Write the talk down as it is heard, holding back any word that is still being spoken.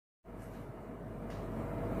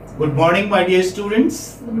Good morning, my dear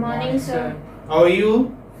students. Good morning, sir. How are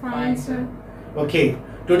you? Fine, sir. Okay,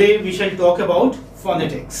 today we shall talk about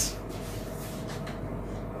phonetics.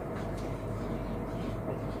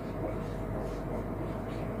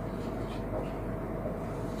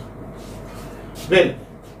 Well,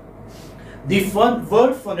 the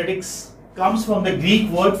word phonetics comes from the Greek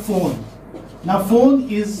word phone. Now, phone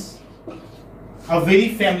is a very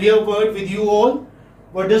familiar word with you all.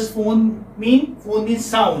 What does phone mean? Phone means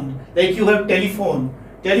sound, like you have telephone.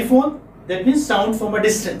 Telephone, that means sound from a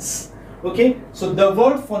distance. Okay, so the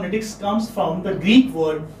word phonetics comes from the Greek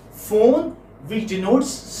word phone, which denotes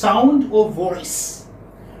sound or voice.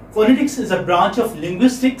 Phonetics is a branch of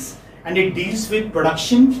linguistics and it deals with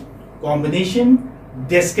production, combination,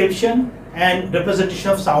 description and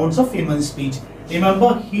representation of sounds of human speech.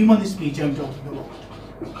 Remember, human speech I am talking about.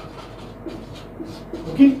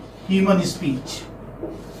 Okay, human speech.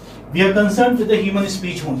 We are concerned with the human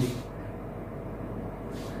speech only.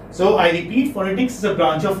 So I repeat, phonetics is a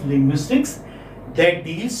branch of linguistics that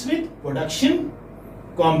deals with production,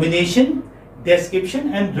 combination,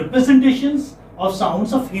 description and representations of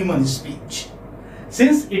sounds of human speech.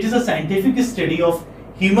 Since it is a scientific study of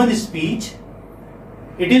human speech,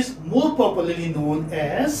 it is more popularly known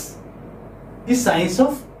as the science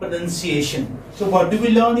of pronunciation. So what do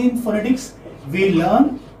we learn in phonetics? We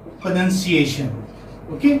learn pronunciation.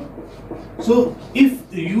 Okay. So if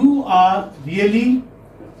you are really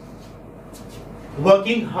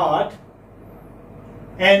working hard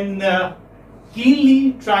and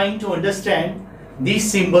keenly trying to understand these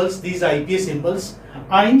symbols, these IPA symbols,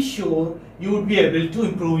 I am sure you would be able to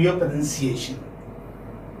improve your pronunciation.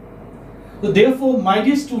 So therefore, my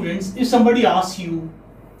dear students, if somebody asks you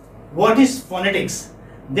what is phonetics,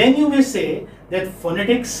 then you may say that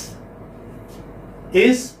phonetics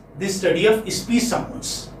is the study of speech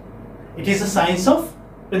sounds. It is a science of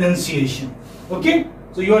pronunciation. Okay,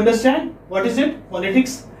 so you understand what is it?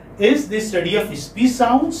 Phonetics is the study of speech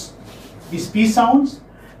sounds,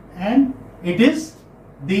 and it is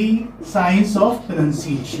the science of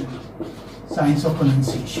pronunciation. Science of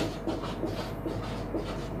pronunciation.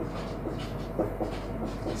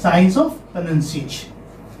 Science of pronunciation.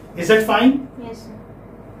 Is that fine? Yes, sir.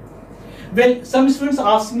 Well, some students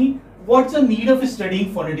ask me, what's the need of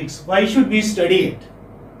studying phonetics? Why should we study it?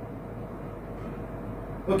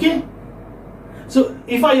 Okay. So,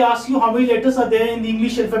 if I ask you how many letters are there in the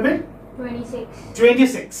English alphabet? 26.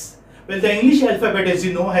 26. Well, the English alphabet, as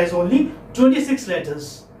you know, has only 26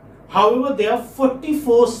 letters. However, there are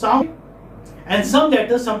 44 sounds, and some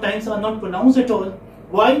letters sometimes are not pronounced at all.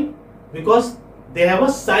 Why? Because they have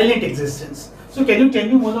a silent existence. So, can you tell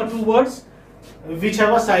me one or two words which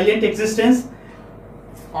have a silent existence?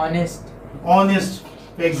 Honest. Honest,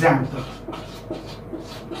 for example.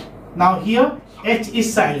 Now here H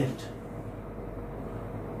is silent.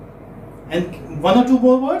 And one or two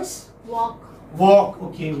more words? Walk. Walk,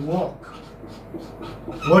 okay, walk.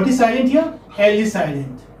 What is silent here? L is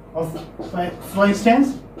silent. For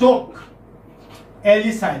instance, talk. L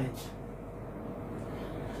is silent.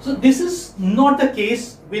 So this is not the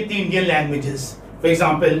case with the Indian languages. For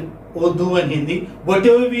example, Urdu and Hindi.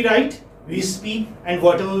 Whatever we write, we speak, and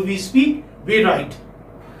whatever we speak, we write.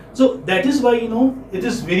 So that is why, it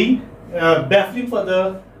is very baffling for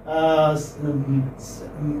the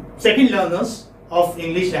second learners of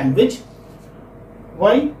English language.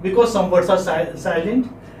 Why? Because some words are silent,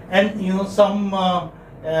 and some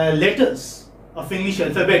letters of English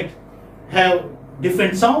alphabet have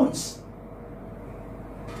different sounds.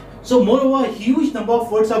 So moreover, a huge number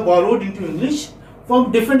of words are borrowed into English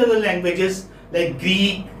from different other languages like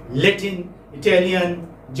Greek, Latin, Italian,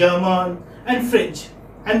 German and French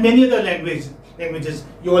and many other languages.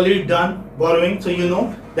 You already done borrowing, so you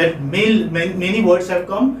know that many words have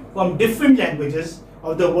come from different languages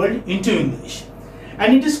of the world into English.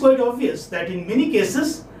 And it is quite obvious that in many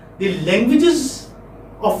cases the languages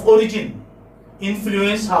of origin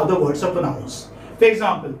influence how the words are pronounced. For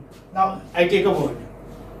example, now I take a word.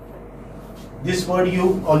 This word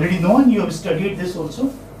you already know and you have studied this also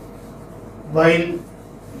while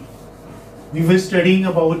we were studying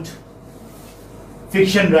about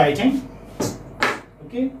fiction writing.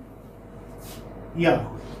 Okay, yeah.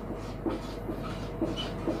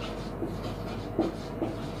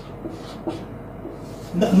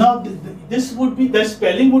 Now this would be, the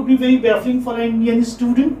spelling would be very baffling for an Indian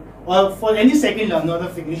student or for any second learner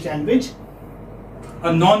of English language,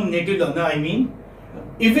 a non-native learner I mean.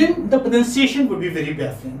 Even the pronunciation would be very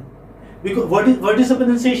baffling. Because what is the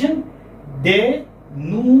pronunciation?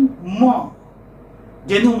 Denuma.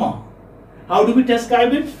 Denuma. How do we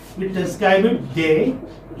describe it? We describe it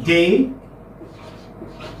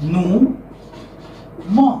Nu,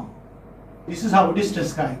 Ma. This is how it is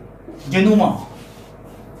transcribed. Genuma.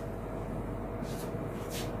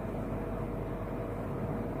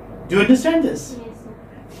 Do you understand this? Yes, sir.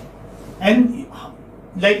 And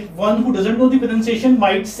like one who doesn't know the pronunciation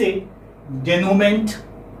might say denouement,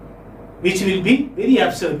 which will be very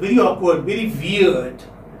absurd, very awkward, very weird.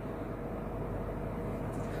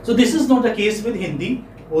 So this is not the case with Hindi,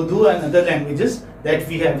 Urdu and other languages that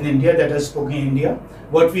we have in India, that are spoken in India.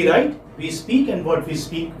 What we write, we speak, and what we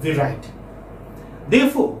speak, we write.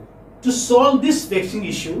 Therefore, to solve this vexing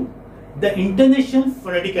issue, the International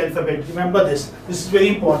Phonetic Alphabet, remember this is very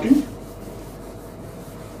important.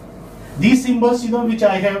 These symbols, which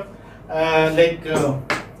I have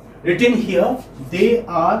written here, they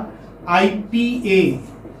are IPA.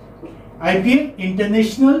 IPA,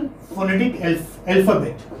 International Phonetic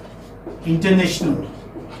Alphabet. International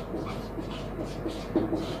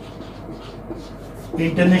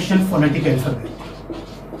Phonetic Alphabet.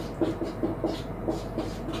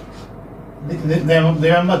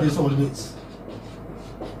 Remember this always.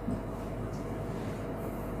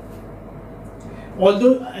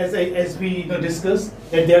 Although, as we discussed,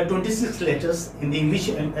 that there are 26 letters in the English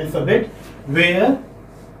alphabet, whereas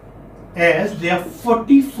there are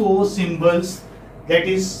 44 symbols, that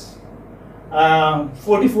is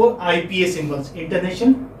 44 IPA symbols. In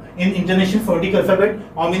International Phonetic Alphabet,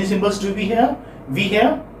 how many symbols do we have? We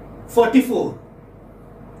have 44.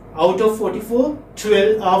 Out of 44,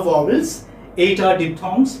 12 are vowels, 8 are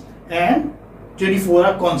diphthongs, and 24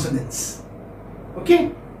 are consonants.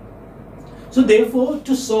 Okay? So therefore,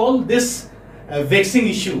 to solve this vexing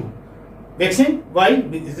issue, vexing, why?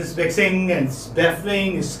 Is this vexing and it's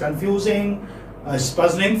baffling, it's confusing, it's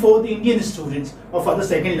puzzling for the Indian students or for the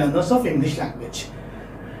second learners of English language.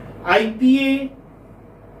 IPA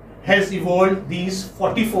has evolved these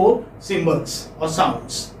 44 symbols or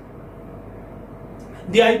sounds.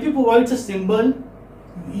 The IPA provides a symbol,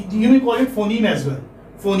 you may call it phoneme as well.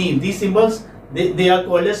 Phoneme, these symbols, they are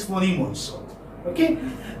called as phoneme also. Okay?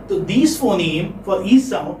 So these phoneme for each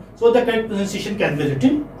sound, so the correct pronunciation can be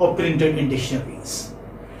written or printed in dictionaries.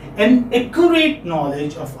 And accurate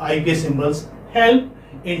knowledge of IPA symbols help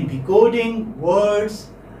in decoding words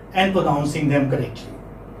and pronouncing them correctly.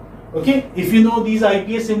 Okay, if you know these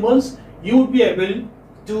IPA symbols, you would be able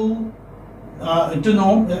to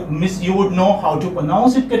you would know how to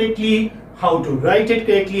pronounce it correctly, how to write it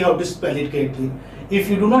correctly, how to spell it correctly. If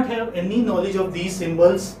you do not have any knowledge of these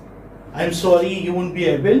symbols, I'm sorry, you won't be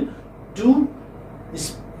able to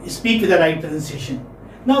speak with the right pronunciation.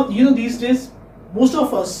 Now, these days, most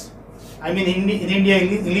of us, in India,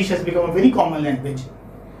 English has become a very common language.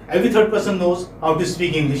 Every third person knows how to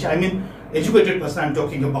speak English. Educated person I'm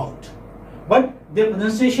talking about. But their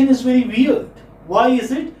pronunciation is very weird. Why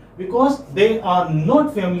is it? Because they are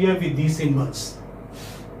not familiar with these symbols.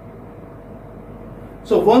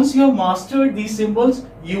 So once you have mastered these symbols,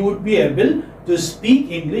 you would be able to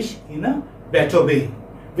speak English in a better way,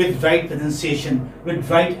 with right pronunciation, with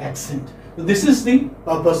right accent. So this is the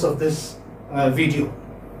purpose of this video.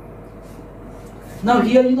 Now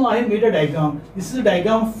here, I have made a diagram. This is a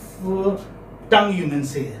diagram for tongue, you can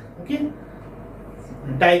say. Okay?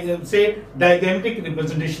 Say diagrammatic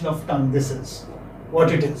representation of tongue. This is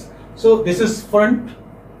what it is. So this is front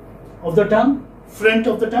of the tongue,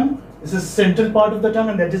 This is central part of the tongue,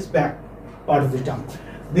 and that is back part of the tongue.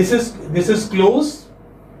 This is closed,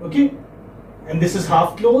 okay, and this is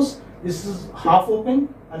half closed. This is half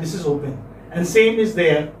open, and this is open. And same is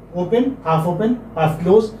there: open, half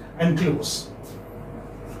closed, and close.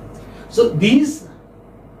 So these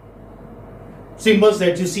symbols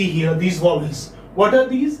that you see here, these vowels, what are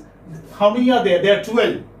these? How many are there? There are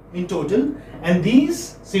 12 in total, and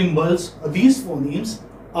these symbols, or these phonemes,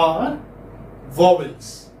 are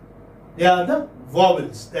vowels. They are the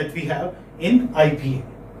vowels that we have in IPA.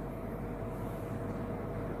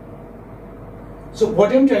 So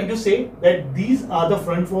what I am trying to say, that these are the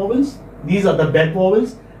front vowels, these are the back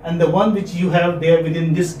vowels, and the one which you have there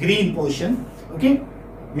within this green portion, okay,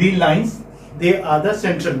 green lines, they are the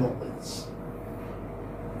central vowels.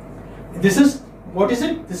 This is, what is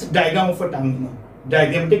it? This is diagram of a tongue,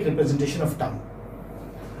 diagrammatic representation of tongue.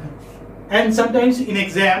 And sometimes in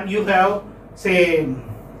exam you have, say,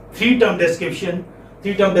 three-term description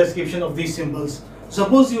of these symbols.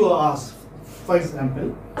 Suppose you are asked, for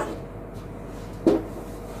example,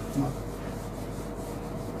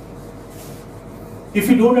 if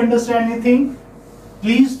you don't understand anything,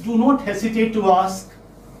 please do not hesitate to ask,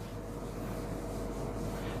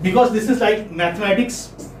 because this is like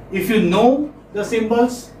mathematics. If you know the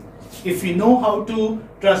symbols, if you know how to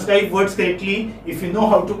transcribe words correctly, if you know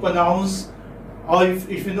how to pronounce or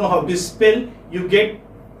if you know how to spell, you get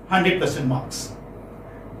 100% marks.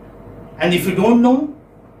 And if you don't know,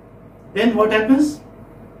 then what happens?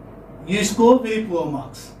 You score very poor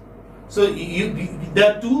marks. So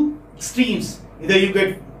there are two extremes. Either you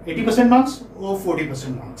get 80% marks or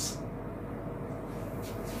 40% marks.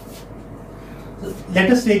 So let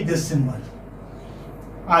us take this symbol.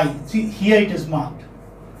 I. See, here it is marked.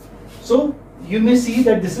 So you may see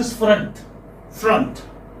that this is front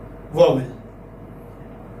vowel.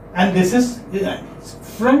 And this is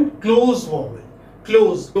front close vowel.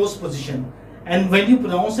 Close position. And when you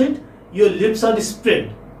pronounce it, your lips are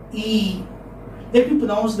spread. E. Let me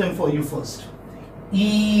pronounce them for you first.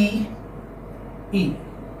 E. E.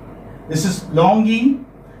 This is long E.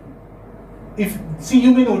 If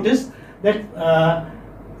you may notice that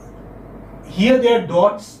here there are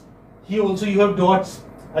dots. Here also you have dots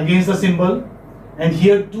against the symbol, and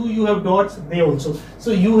here too you have dots. There also.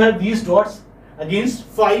 So you have these dots against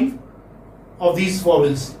 5 of these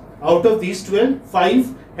vowels. Out of these 12,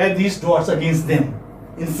 5 have these dots against them,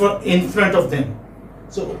 in front of them.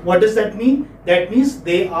 So what does that mean? That means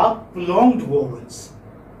they are prolonged vowels.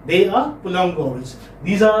 They are prolonged vowels.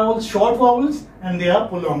 These are all short vowels and they are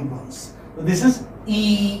prolonged ones. So this is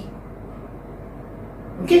E.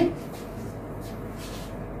 Okay?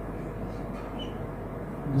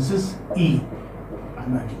 This is E.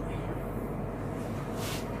 I'm writing.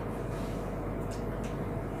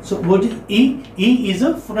 So what is E? E is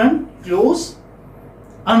a front close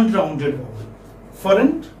unrounded vowel.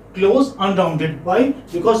 Front close unrounded. Why?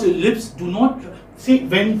 Because your lips do not see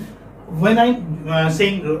when I'm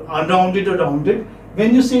saying unrounded or rounded.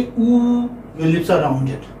 When you say oo, your lips are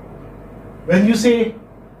rounded. When you say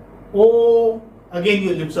o, again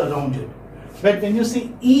your lips are rounded. But when you say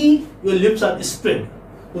e, your lips are spread.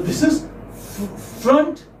 So this is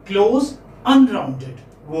front close unrounded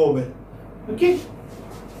vowel. Okay.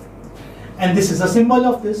 And this is a symbol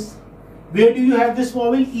of this. Where do you have this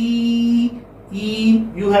vowel? E. E.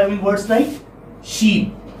 You have in words like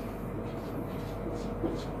sheep.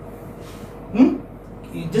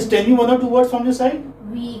 Just tell me 1 or 2 words from your side.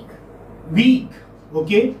 Weak. Weak.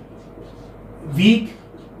 Okay. Weak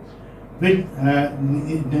with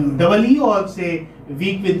double E, or say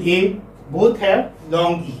weak with A. Both have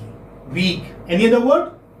long E. Weak. Any other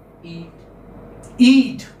word? Eat.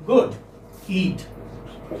 Eat. Good. Eat.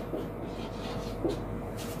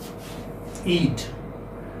 Eat.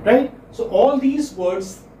 Right? So all these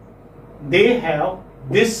words, they have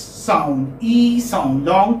this sound, E sound,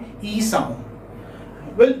 long E sound.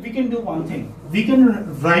 Well, we can do one thing. We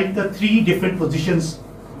can write the 3 different positions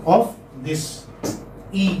of this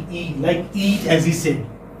E, like eat, as he said.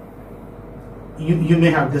 You may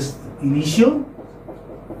have this initial,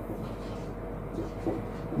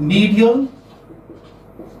 medial,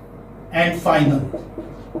 and final.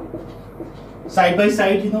 Side by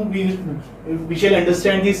side, we shall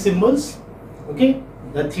understand these symbols. Okay,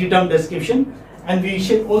 the 3-term description, and we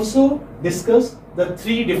shall also discuss the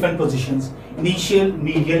 3 different positions: initial,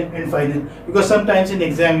 medial, and final. Because sometimes in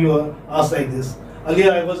exam you are asked like this.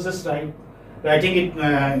 Earlier I was just writing it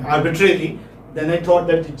arbitrarily. Then I thought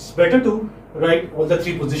that it's better to write all the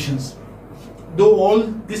 3 positions. Though all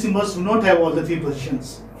the symbols do not have all the 3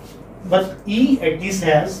 positions, but E at least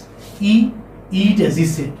has E, eat, as he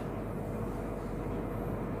said.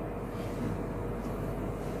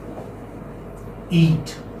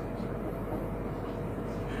 Eat.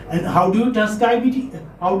 And how do you transcribe it?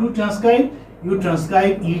 How do you transcribe? You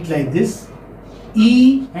transcribe eat like this,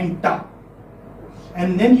 E and ta.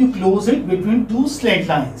 And then you close it between 2 slant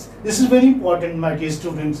lines. This is very important, my dear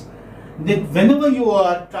students, that whenever you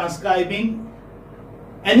are transcribing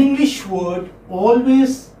an English word,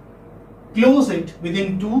 always close it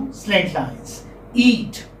within 2 slant lines.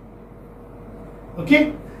 Eat.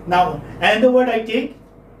 Okay? Now, another word I take,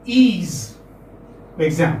 ease. For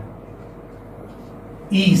example,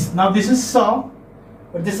 ease. Now this is sa,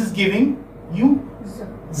 but this is giving you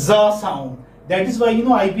za sound. That is why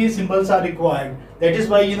IPA symbols are required. That is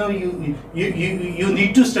why you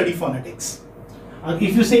need to study phonetics.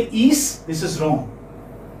 If you say ease, this is wrong.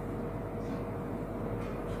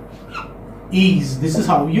 Ease. This is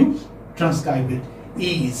how you transcribe it.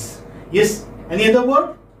 Ease. Yes. Any other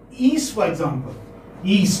word? East, for example.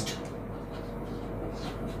 East.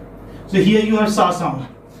 So here you have sa sound.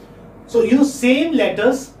 So same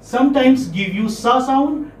letters sometimes give you sa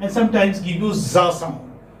sound and sometimes give you za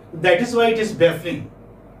sound. That is why it is baffling.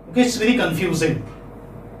 Okay, it's very confusing.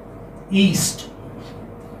 East.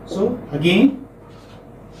 So again,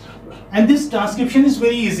 and this transcription is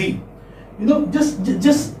very easy.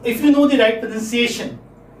 Just if you know the right pronunciation,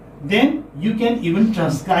 then you can even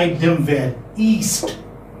transcribe them well. East.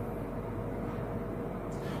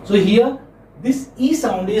 So here this E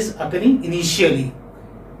sound is occurring initially.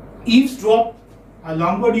 Eavesdrop, a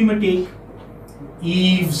long word you may take.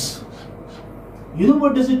 Eaves. You know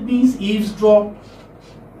what does it mean? Eavesdrop.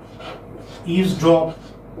 Eavesdrop.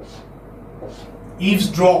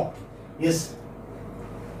 Eavesdrop. Yes.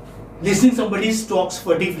 Listening somebody talks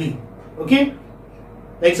furtively. Okay?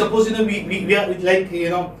 Like suppose we are like we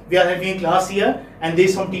are having a class here and there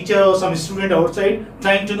is some teacher or some student outside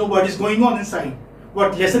trying to know what is going on inside.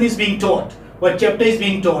 What lesson is being taught. What chapter is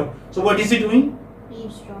being taught. So what is he doing?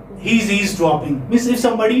 Eavesdropping. He is eavesdropping. Means if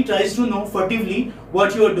somebody tries to know furtively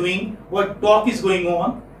what you are doing, what talk is going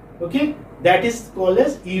on, okay, that is called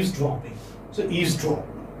as eavesdropping. So eavesdrop.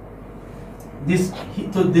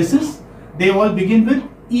 So this is, they all begin with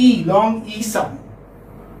E, long E sound.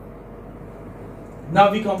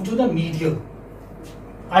 Now we come to the medial.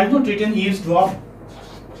 I have not written eavesdrop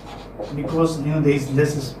because there is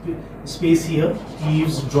less space here.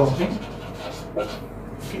 Eavesdropping.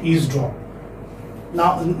 Okay, eavesdrop.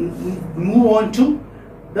 Now move on to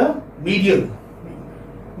the medial.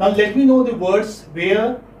 Now let me know the words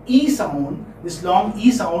where E sound, this long E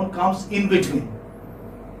sound comes in between.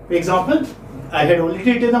 For example, I had already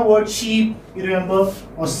written the word sheep, you remember,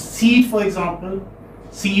 or seat for example,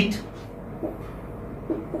 seat.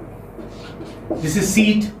 This is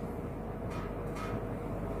seat.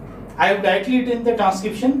 I have directly written the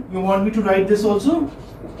transcription. You want me to write this also?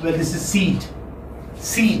 Well, this is seat.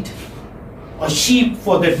 Seat. Or sheep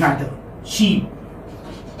for that matter. Sheep.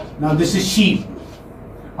 Now this is sheep.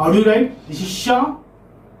 How do you write? This is sha.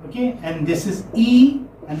 Okay. And this is E.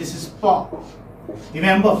 And this is pa.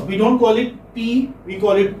 Remember, we don't call it P. We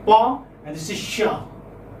call it pa. And this is sha.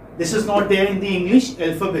 This is not there in the English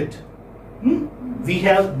alphabet. We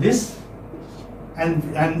have this.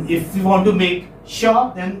 And if we want to make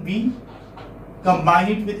sha, then we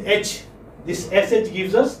combine it with H. This SH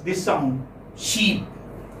gives us this sound. Sheep.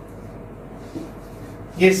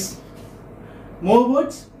 Yes. More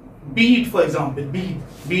words. Bead, for example. Bead.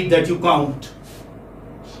 Bead that you count.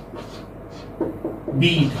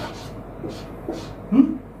 Bead.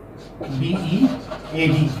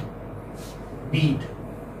 B-E-A-D. Bead.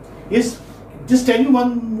 Yes. Just tell me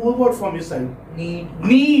one more word from your side. Need.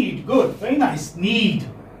 Need. Good. Very nice. Need.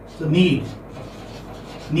 So need.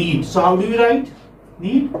 Need. So how do you write?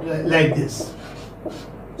 Need like this.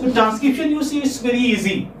 So transcription, you see, it's very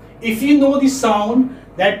easy. If you know the sound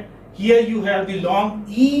that here you have the long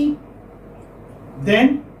E,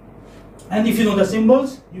 then, and if you know the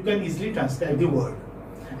symbols, you can easily transcribe the word.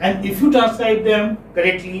 And if you transcribe them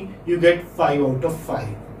correctly, you get 5 out of 5.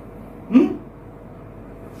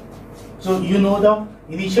 So you know the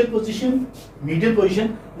initial position, medial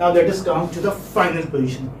position. Now let us come to the final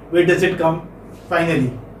position. Where does it come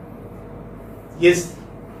finally? Yes.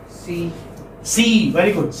 C. C.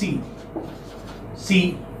 Very good. C.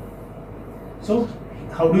 C. So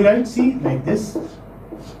how do you write C? Like this.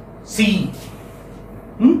 C.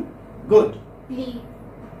 Good. Plea.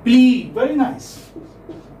 Plea. Very nice.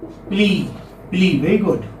 Plea. Plea. Very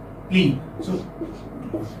good. Plea. So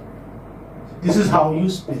this is how you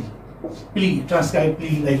spell. Plea. Transcribe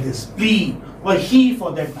plea like this. Plea. Or he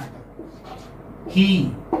for that matter.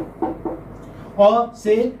 He. Or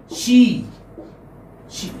say she.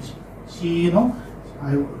 She, she, you can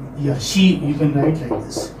write like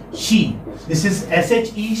this. She. This is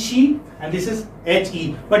S-H-E, she, and this is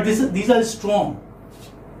H-E. But these are strong.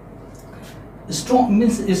 Strong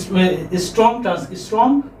means is strong.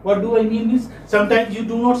 Strong. What do I mean is sometimes you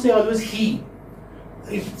do not say always he.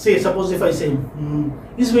 Suppose if I say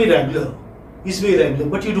he's very regular,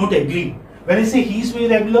 but you don't agree. When I say he's very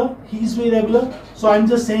regular, so I'm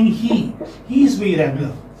just saying he is very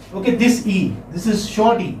regular. Okay, this E, this is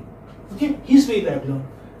short E. Okay, he's very regular.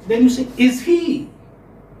 Then you say, is he?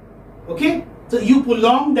 Okay, so you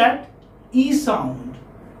prolong that E sound.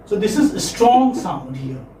 So this is a strong sound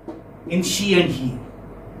here in she and he.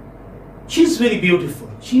 She's very beautiful.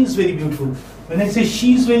 She is very beautiful. When I say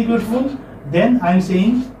she is very beautiful, then I'm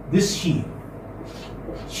saying this she.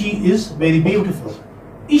 She is very beautiful.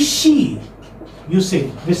 Is she? You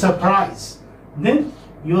say with surprise. Then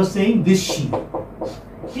you are saying this she.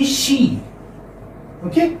 Is she?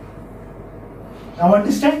 Okay? Now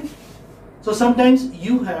understand? So sometimes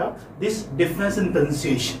you have this difference in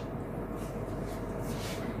pronunciation.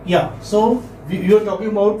 Yeah, so we are talking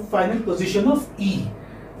about final position of E.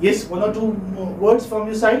 Yes, one or two words from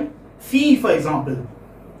your side. Fee, for example.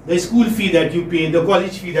 The school fee that you pay, the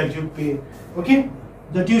college fee that you pay. Okay?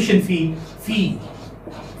 The tuition fee. Fee.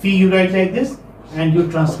 Fee you write like this and you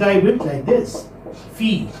transcribe it like this.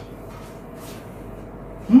 Fee.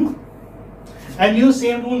 Hmm? And your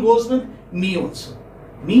same rule goes with me also.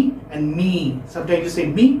 Me and me. Sometimes you say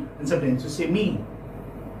me and sometimes you say me.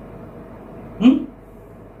 Hmm?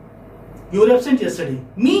 You were absent yesterday.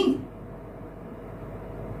 Me.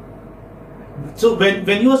 So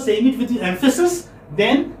when you are saying it with the emphasis,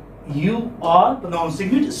 then you are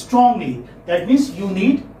pronouncing it strongly. That means you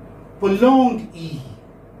need prolonged E.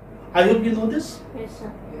 I hope you know this. Yes,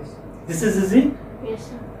 sir. Yes. This is easy. Yes,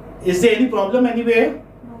 sir. Is there any problem anywhere?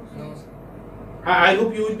 No, sir. No, sir. I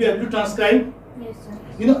hope you will be able to transcribe. Yes, sir.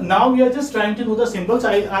 You know, now we are just trying to know the symbols.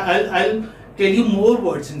 I'll tell you more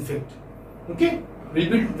words in fact. Okay?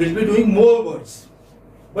 We'll be doing more words.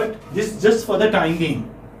 But this just for the time being.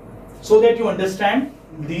 So that you understand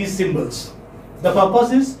these symbols. The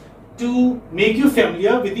purpose is to make you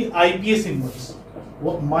familiar with the IPA symbols.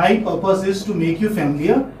 My purpose is to make you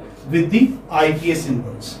familiar with the IPA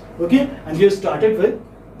symbols. Okay? And we have started with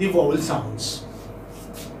the vowel sounds.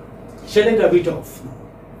 Shall I rub it off now?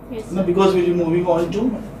 Yes, You know, sir. because we'll be moving on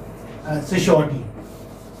to say shortly.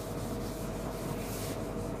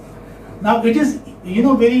 Now it is, you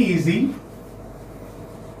know, very easy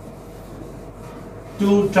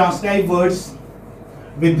to transcribe words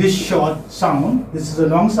with this short sound. This is a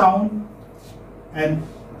long sound, and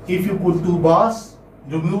if you put two bars,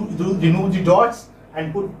 remove the dots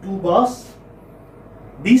and put two bars.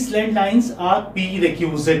 These slant lines are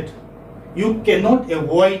prerequisite. You cannot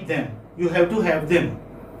avoid them. You have to have them.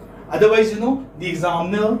 Otherwise, you know, the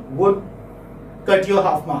examiner would cut your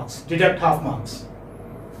half marks, deduct half marks.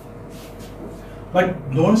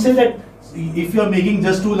 But don't say that if you are making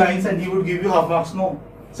just two lines and he would give you half marks. No,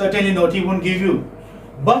 certainly not. He won't give you.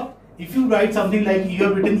 But if you write something like you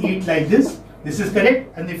have written eat like this is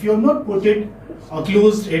correct. And if you have not put it or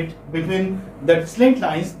closed it between the slant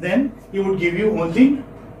lines, then he would give you only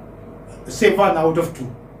say 1 out of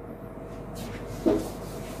 2.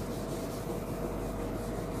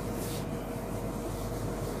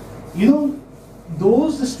 You know,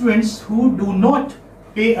 those students who do not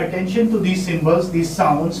pay attention to these symbols, these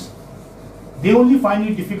sounds, they only find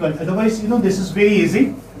it difficult. Otherwise, you know, this is very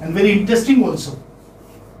easy and very interesting also.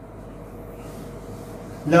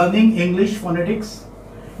 Learning English phonetics.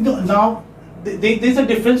 You know, now there's a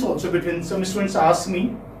difference also between, some students ask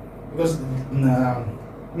me, because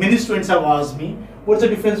many students have asked me, what's the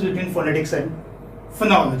difference between phonetics and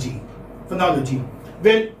phonology? Phonology.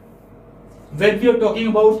 Well, when we are talking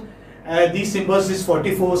about these symbols, these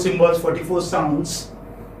 44 symbols, 44 sounds,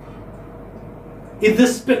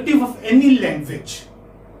 irrespective of any language,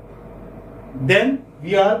 then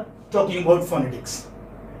we are talking about phonetics.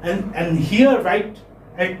 And here, right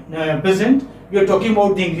at present, we are talking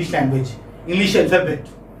about the English language, English alphabet.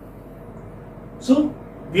 So,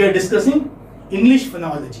 we are discussing English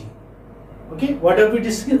phonology. Okay, what are we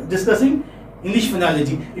discussing? English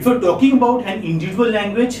phonology. If you are talking about an individual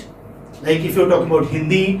language, like if you are talking about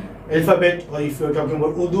Hindi alphabet, or if you are talking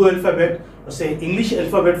about Urdu alphabet, or say English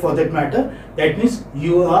alphabet for that matter, that means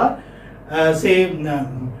you are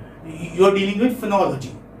you are dealing with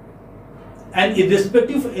phonology. And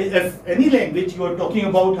irrespective of any language, you are talking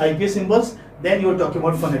about IPA symbols, then you are talking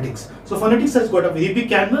about phonetics. So phonetics has got a very big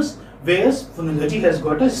canvas, whereas phonology has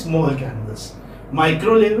got a small canvas.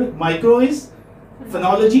 Micro is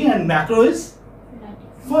phonology and macro is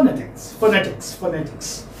phonetics.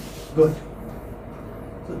 Phonetics. Good.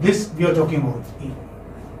 So this we are talking about E.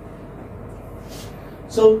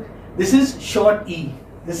 So this is short E.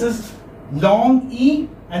 This is long E,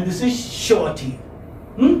 and this is short E.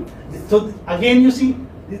 So again, you see,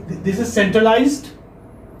 this is centralized,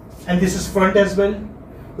 and this is front as well.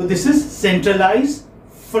 So this is centralized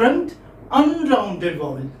front unrounded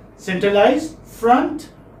vowel. Centralized front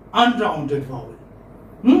unrounded vowel.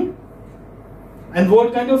 And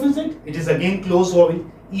what kind of is it? It is again closed vowel,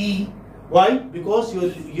 E. Why? Because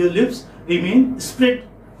your lips remain split.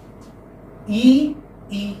 E,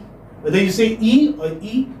 E. Whether you say E or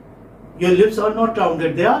E, your lips are not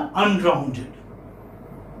rounded, they are unrounded.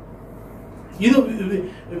 You know,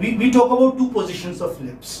 we talk about two positions of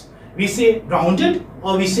lips. We say rounded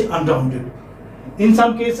or we say unrounded. In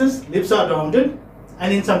some cases, lips are rounded,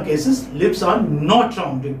 and in some cases, lips are not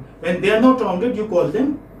rounded. When they are not rounded, you call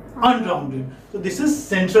them unrounded. So this is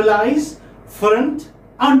centralized front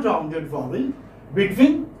unrounded vowel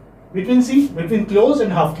between close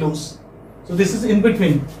and half close. So this is in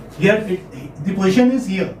between. Here the position is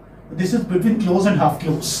here. This is between close and half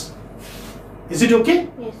close. Is it okay?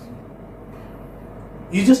 Yes.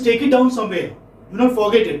 You just take it down somewhere. Do not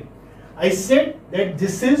forget it. I said that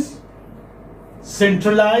this is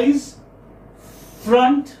centralized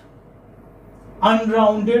front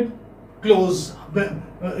unrounded close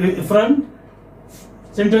front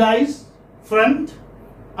centralized front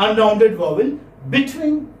unrounded vowel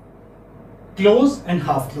between close and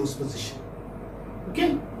half close position.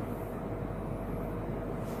 Okay.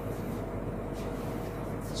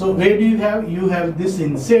 So where do you have? You have this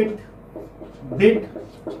in sit, bit.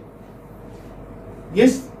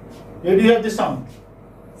 Yes. Where do you have the sound?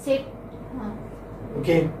 Sit.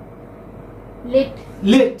 Okay. Lit.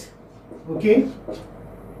 Lit. Okay.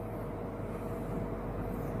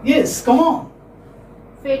 Yes. Come on.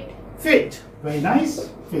 Fit. Fit. Very nice.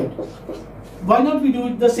 Fit. Why not we do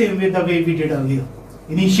it the same way the way we did earlier?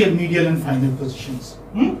 Initial, medial and final positions.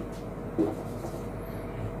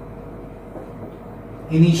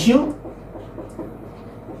 Initial,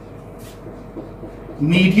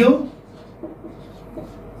 medial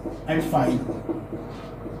and final.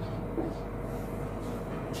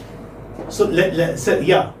 So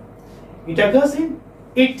yeah, it occurs in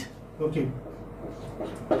it. Okay.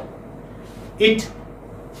 It.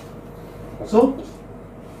 So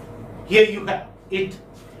here you have it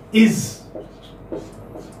is.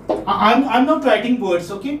 I'm not writing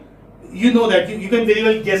words, okay? You know that you can very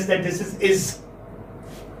well guess that this is.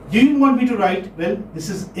 Do you want me to write? Well, this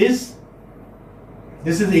is.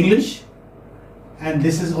 This is English, and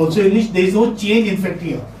this is also English. There is no change in fact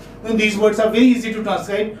here. And these words are very easy to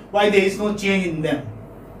transcribe. Why there is no change in them?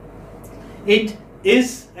 It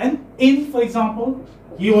is and in, for example.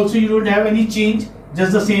 Here also you don't have any change.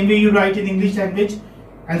 Just the same way you write in English language,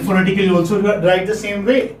 and phonetically also write the same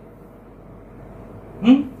way.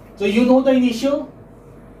 So you know the initial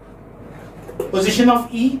position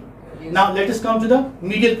of E. Yes. Now let us come to the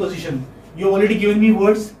medial position. You already given me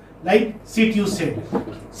words like sit, you said.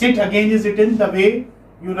 Sit again is written the way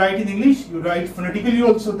you write in English. You write phonetically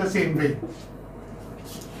also the same way.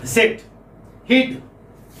 Sit. Hid.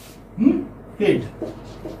 Hid.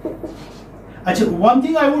 Achha, one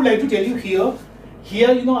thing I would like to tell you here,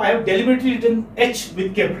 you know, I have deliberately written H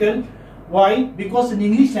with capital. Why? Because in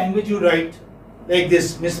English language you write like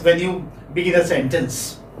this, when you begin a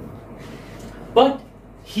sentence. But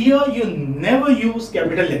here you never use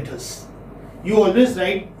capital letters. You always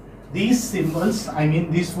write these symbols, I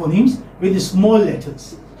mean these phonemes, with small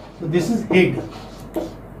letters. So this is head.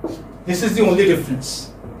 This is the only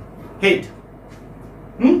difference. Head.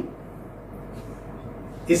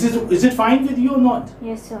 Is it fine with you or not?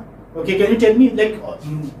 Yes, sir. Okay, can you tell me like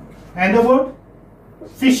and the word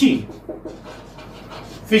fishy.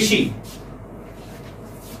 Fishy.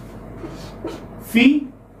 Fee,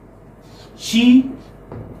 she,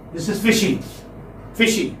 this is fishy.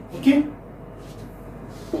 Fishy, okay?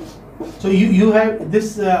 So you have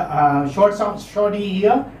this short sound, short E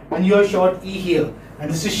here, and you have short E here,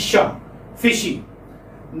 and this is sha, fishy.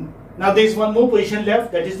 Now there is one more position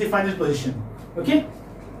left, that is the final position, okay?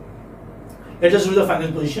 Let us do the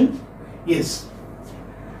final position. Yes.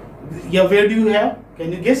 Yeah, where do you have?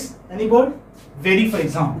 Can you guess any word? Very, for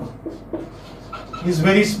example. He is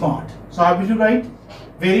very smart. So how will you write?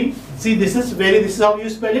 Very. See, this is very. This is how you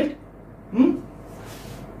spell it.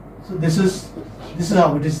 So this is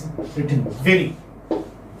how it is written. Very.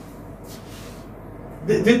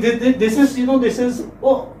 This is, you know, this is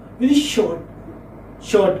very short.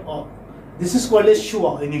 This is called as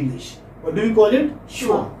shua in English. What do we call it?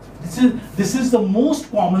 Shua. This is the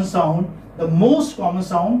most common sound. The most common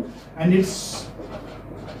sound, and it's.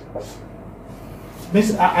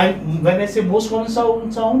 Means when I say most common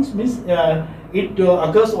sounds means it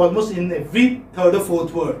occurs almost in every third or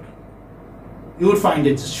fourth word. You would find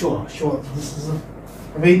it. Sure. This is a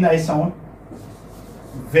very nice sound.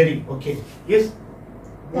 Very okay. Yes.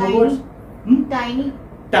 More Tiny. words? Tiny.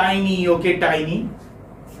 Tiny. Okay, tiny.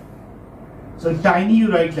 So tiny you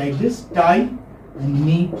write like this. Tie and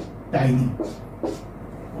knee. Tiny.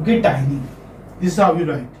 Okay, tiny. This is how you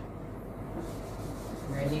write.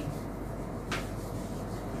 Many.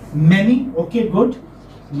 Many, okay, good.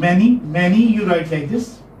 Many you write like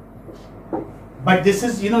this. But this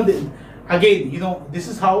is, you know, again, you know, this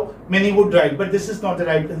is how many would write, but this is not the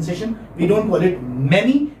right pronunciation. We don't call it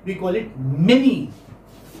many, we call it many.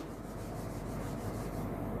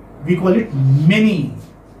 We call it many.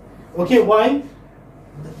 Okay, why?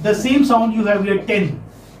 The same sound you have here, 10.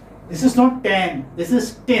 This is not 10, this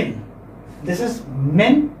is 10. This is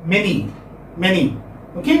many.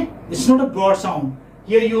 Okay? It's not a broad sound.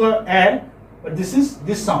 Here you are add, but this is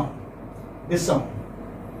this sound.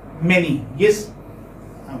 Many. Yes.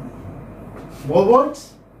 More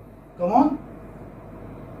words? Come on.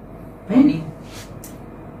 Penny.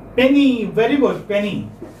 Penny. Very good. Penny.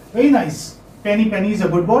 Very nice. Penny is a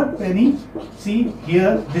good word. Penny. See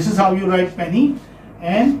here. This is how you write penny.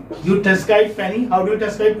 And you transcribe penny. How do you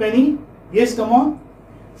transcribe penny? Yes, come on.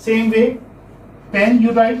 Same way. pen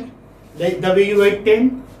you write, like the way you write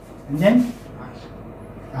 10, and then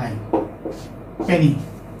I. Penny.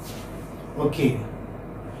 Okay.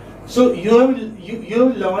 So you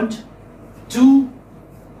have learnt two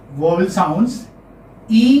vowel sounds,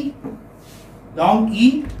 E, long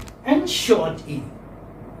E, and short E.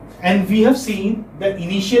 And we have seen the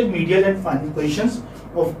initial, medial, and final positions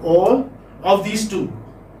of all of these two.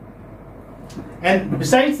 And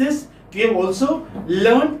besides this, we have also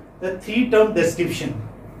learned the three-term description.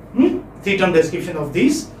 Three-term description of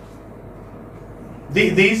these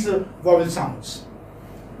vowel sounds.